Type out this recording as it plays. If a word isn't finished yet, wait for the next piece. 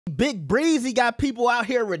Big Breezy got people out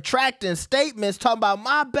here retracting statements talking about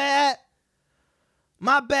my bad,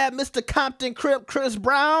 Mr. Compton Crip Chris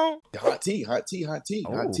Brown. Hot tea, hot tea, hot tea,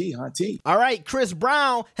 hot tea, hot tea. All right, Chris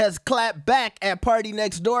Brown has clapped back at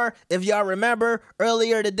PartyNextDoor. If y'all remember,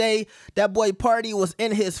 earlier today, that boy Party was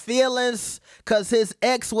in his feelings because his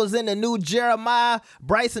ex was in the new Jeremih,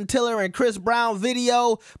 Bryson Tiller, and Chris Brown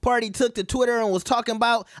video. Party took to Twitter and was talking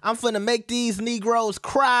about, I'm finna make these Negroes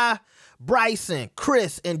cry. Bryson,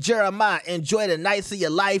 Chris, and Jeremih enjoy the nights of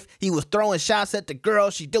your life. He was throwing shots at the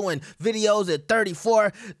girl. She doing videos at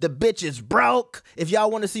 34. The bitch is broke. If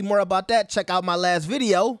y'all want to see more about that, check out my last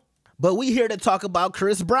video. But we here to talk about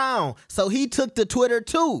Chris Brown. So he took to Twitter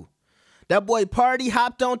too. That boy Party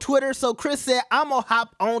hopped on Twitter. So Chris said, I'm gonna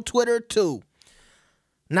hop on Twitter too.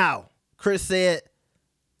 Now, Chris said,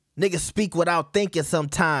 niggas speak without thinking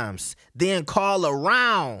sometimes. Then call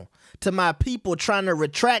around to my people trying to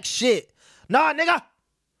retract shit. Nah, nigga.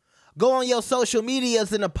 Go on your social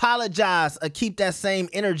medias and apologize or keep that same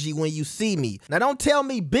energy when you see me. Now, don't tell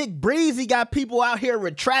me Big Breezy got people out here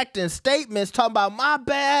retracting statements talking about my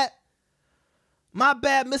bad,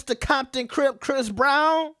 Mr. Compton Crip Chris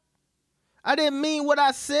Brown. I didn't mean what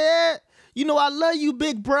I said. You know I love you,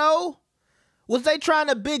 big bro. Was they trying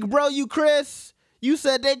to big bro you, Chris? You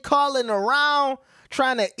said they calling around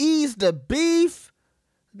trying to ease the beef.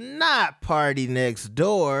 Not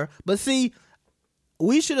PartyNextDoor. But see,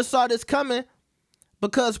 we should have saw this coming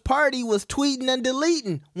because Party was tweeting and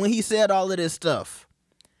deleting when he said all of this stuff.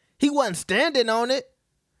 He wasn't standing on it.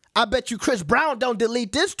 I bet you Chris Brown don't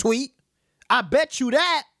delete this tweet. I bet you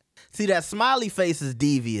that. See, that smiley face is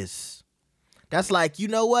devious. That's like, you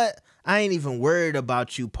know what? I ain't even worried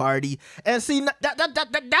about you, Party. And see,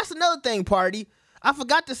 that's another thing, Party. I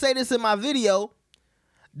forgot to say this in my video.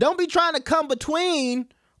 Don't be trying to come between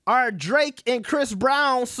our Drake and Chris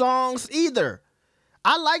Brown songs either.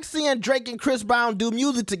 I like seeing Drake and Chris Brown do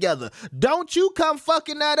music together. Don't you come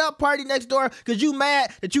fucking that up, PartyNextDoor, because you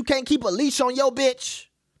mad that you can't keep a leash on your bitch.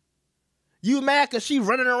 You mad because she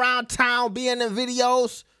running around town being in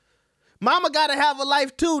videos. Mama gotta have a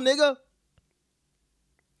life too, nigga.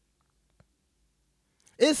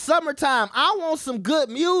 It's summertime. I want some good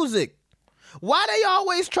music. Why they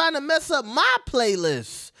always trying to mess up my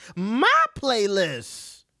playlist? My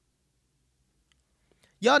playlist.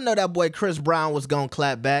 Y'all know that boy Chris Brown was gonna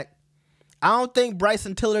clap back. I don't think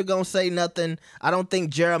Bryson Tiller gonna say nothing. I don't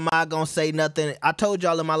think Jeremih gonna say nothing. I told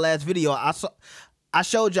y'all in my last video, I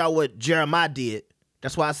showed y'all what Jeremih did.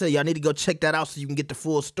 That's why I said y'all need to go check that out so you can get the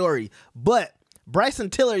full story. But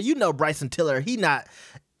Bryson Tiller, you know Bryson Tiller, he not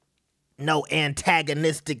no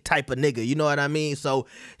antagonistic type of nigga, you know what I mean? So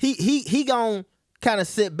he gonna kind of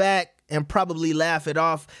sit back and probably laugh it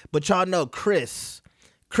off. But y'all know Chris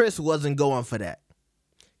wasn't going for that.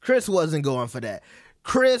 Chris wasn't going for that.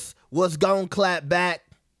 Chris was gonna clap back.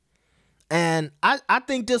 And I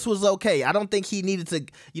think this was okay. I don't think he needed to,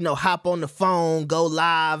 you know, hop on the phone, go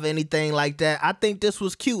live, anything like that. I think this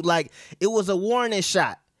was cute. Like, it was a warning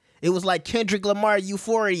shot. It was like Kendrick Lamar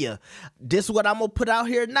Euphoria. This is what I'm going to put out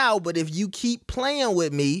here now, but if you keep playing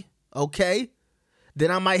with me, okay, then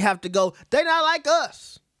I might have to go, they not like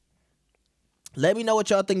us. Let me know what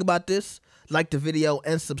y'all think about this. Like the video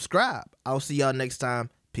and subscribe. I'll see y'all next time.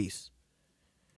 Peace.